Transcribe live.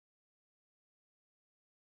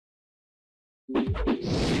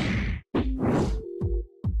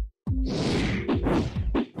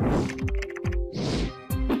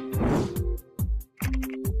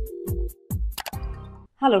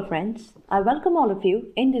Hello friends, I welcome all of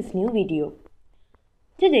you in this new video.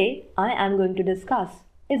 Today I am going to discuss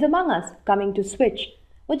is Among Us coming to Switch,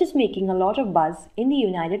 which is making a lot of buzz in the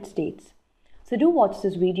United States. So do watch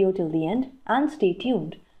this video till the end and stay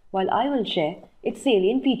tuned while I will share its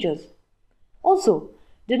salient features. Also,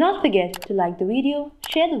 do not forget to like the video,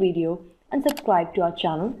 share the video and subscribe to our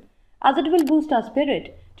channel as it will boost our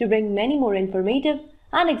spirit to bring many more informative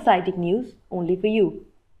and exciting news only for you.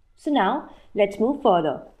 So now, let's move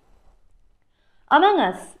further. Among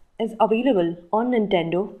Us is available on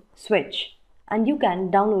Nintendo Switch and you can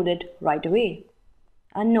download it right away.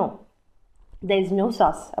 And no, there is no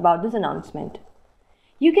sus about this announcement.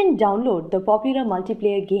 You can download the popular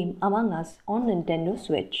multiplayer game Among Us on Nintendo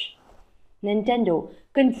Switch. Nintendo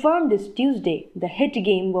confirmed this Tuesday the hit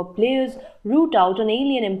game where players root out an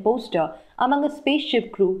alien imposter among a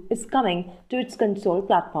spaceship crew is coming to its console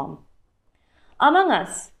platform. Among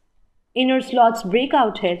Us, Inner Slot's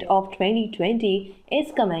breakout hit of 2020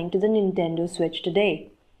 is coming to the Nintendo Switch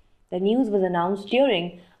today. The news was announced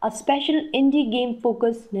during a special indie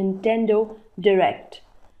game-focused Nintendo Direct.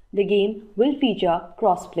 The game will feature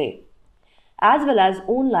crossplay, as well as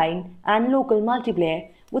online and local multiplayer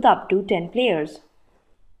with up to 10 players.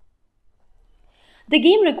 The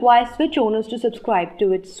game requires Switch owners to subscribe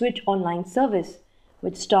to its Switch Online service,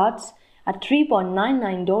 which starts at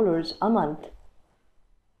 $3.99 a month.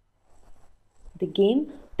 The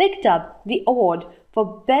game picked up the award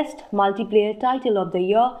for Best Multiplayer Title of the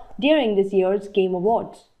Year during this year's Game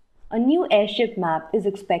Awards. A new airship map is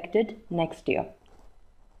expected next year.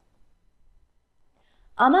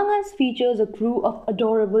 Among Us features a crew of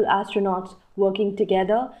adorable astronauts working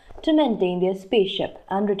together to maintain their spaceship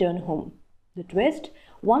and return home. The twist: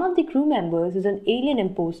 one of the crew members is an alien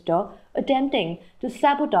imposter attempting to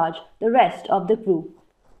sabotage the rest of the crew.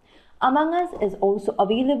 Among Us is also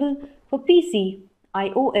available for PC,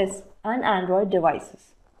 iOS and Android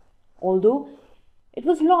devices. Although it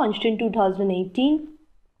was launched in 2018,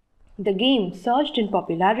 the game surged in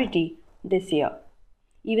popularity this year,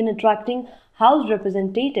 even attracting House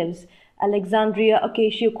representatives Alexandria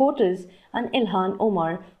Ocasio-Cortez and Ilhan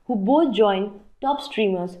Omar, who both joined top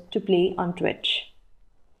streamers to play on Twitch.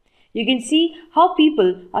 You can see how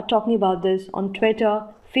people are talking about this on Twitter,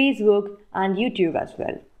 Facebook and YouTube as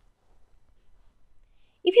well.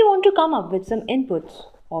 If you want to come up with some inputs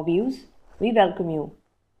or views, we welcome you.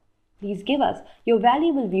 Please give us your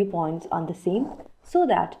valuable viewpoints on the same so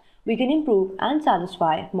that we can improve and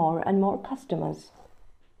satisfy more and more customers.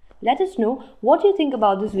 Let us know what you think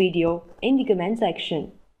about this video in the comment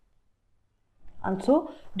section.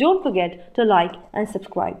 Also, don't forget to like and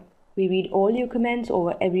subscribe. We read all your comments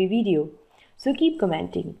over every video, so keep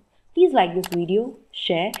commenting. Please like this video,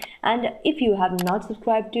 share, and if you have not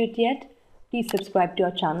subscribed to it yet, please subscribe to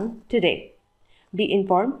our channel today. Be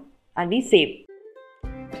informed and be safe.